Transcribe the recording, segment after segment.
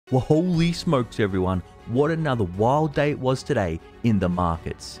Well, holy smokes everyone, what another wild day it was today in the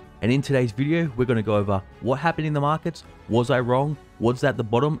markets. And in today's video, we're going to go over what happened in the markets. Was I wrong? Was that the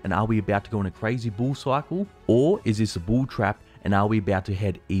bottom? And are we about to go in a crazy bull cycle? Or is this a bull trap and are we about to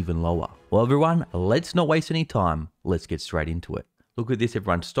head even lower? Well everyone, let's not waste any time. Let's get straight into it. Look at this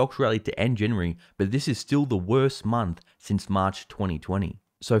everyone, stocks rallied to end January, but this is still the worst month since March 2020.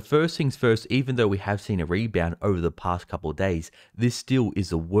 So first things first, even though we have seen a rebound over the past couple of days, this still is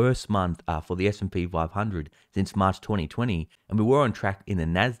the worst month for the S&P 500 since March 2020, and we were on track in the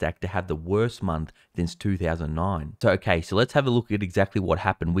Nasdaq to have the worst month since 2009. So okay, so let's have a look at exactly what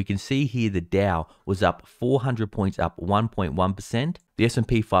happened. We can see here the Dow was up 400 points, up 1.1%. The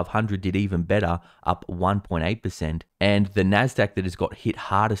S&P 500 did even better, up 1.8%. And the Nasdaq that has got hit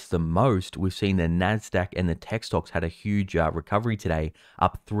hardest the most, we've seen the Nasdaq and the tech stocks had a huge recovery today,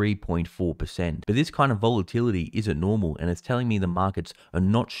 up 3.4%. But this kind of volatility isn't normal, and it's telling me the markets are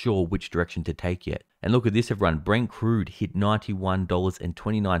not sure which direction to take yet. And look at this everyone, Brent crude hit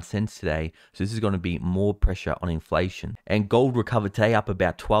 $91.29 today, so this is going to be more pressure on inflation. And gold recovered today up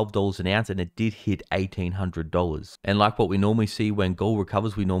about $12 an ounce, and it did hit $1,800. And like what we normally see when gold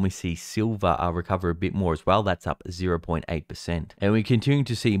recovers, we normally see silver recover a bit more as well. That's up 0.8%. And we continue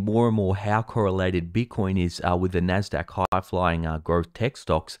to see more and more how correlated Bitcoin is with the Nasdaq high-flying growth tech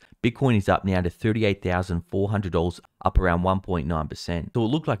stocks. Bitcoin is up now to $38,400, up around 1.9%. So it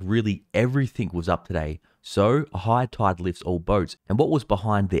looked like really everything was up today. So a high tide lifts all boats. And what was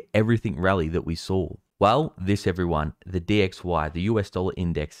behind the everything rally that we saw? Well, this everyone, the DXY, the US dollar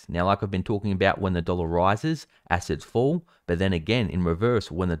index. Now, like I've been talking about, when the dollar rises, assets fall. But then again, in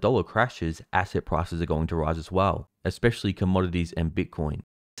reverse, when the dollar crashes, asset prices are going to rise as well, especially commodities and Bitcoin.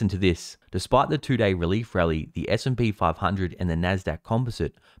 Listen to this. Despite the two-day relief rally, the S&P 500 and the Nasdaq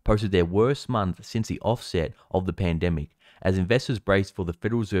Composite posted their worst month since the offset of the pandemic, as investors braced for the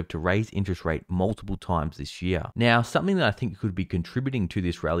Federal Reserve to raise interest rate multiple times this year. Now, something that I think could be contributing to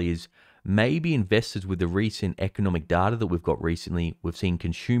this rally is maybe investors with the recent economic data that we've got recently. We've seen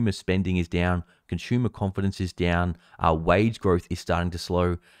consumer spending is down, consumer confidence is down, our wage growth is starting to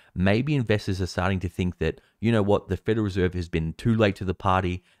slow. Maybe investors are starting to think that, you know what, the Federal Reserve has been too late to the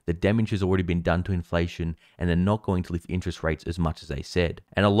party, the damage has already been done to inflation, and they're not going to lift interest rates as much as they said.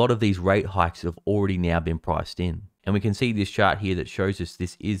 And a lot of these rate hikes have already now been priced in. And we can see this chart here that shows us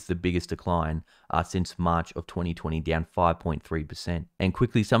this is the biggest decline since March of 2020, down 5.3%. And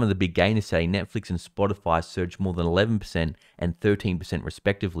quickly, some of the big gainers say Netflix and Spotify surged more than 11% and 13%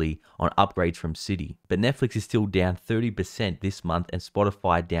 respectively on upgrades from Citi. But Netflix is still down 30% this month and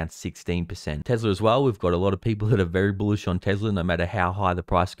Spotify down 16%. Tesla as well, we've got a lot of people that are very bullish on Tesla no matter how high the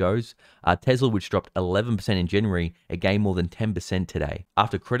price goes. Tesla, which dropped 11% in January, it gained more than 10% today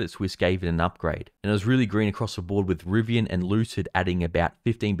after Credit Suisse gave it an upgrade. And it was really green across the board, with Rivian and Lucid adding about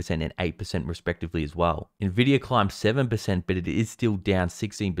 15% and 8% respectively as well. Nvidia climbed 7%, but it is still down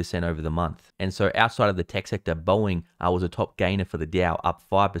 16% over the month. And so outside of the tech sector, Boeing was a top gainer for the Dow, up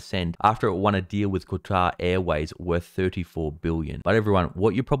 5% after it won a deal with Qatar Airways worth $34 billion. But everyone,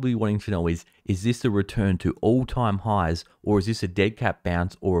 what you're probably wanting to know is this a return to all-time highs, or is this a dead cat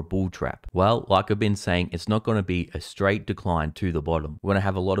bounce or a bull trap? Well, like I've been saying, it's not going to be a straight decline to the bottom. We're going to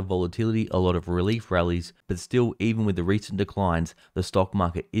have a lot of volatility, a lot of relief rallies, but still, even with the recent declines, the stock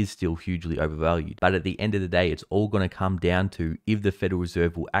market is still hugely overvalued. But at the end of the day, it's all going to come down to if the Federal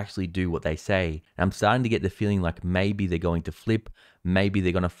Reserve will actually do what they say. And I'm starting to get the feeling like maybe they're going to flip, maybe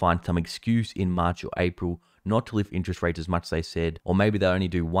they're going to find some excuse in March or April not to lift interest rates as much as they said, or maybe they only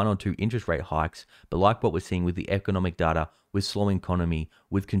do 1 or 2 interest rate hikes. But like what we're seeing with the economic data, with slowing economy,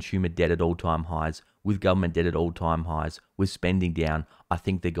 with consumer debt at all-time highs, with government debt at all-time highs, with spending down, I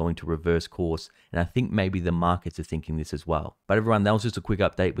think they're going to reverse course. And I think maybe the markets are thinking this as well. But everyone, that was just a quick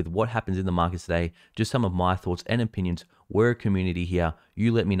update with what happens in the markets today. Just some of my thoughts and opinions. We're a community here.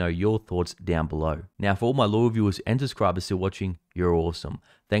 You let me know your thoughts down below. Now, for all my loyal viewers and subscribers still watching, you're awesome.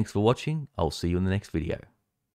 Thanks for watching. I'll see you in the next video.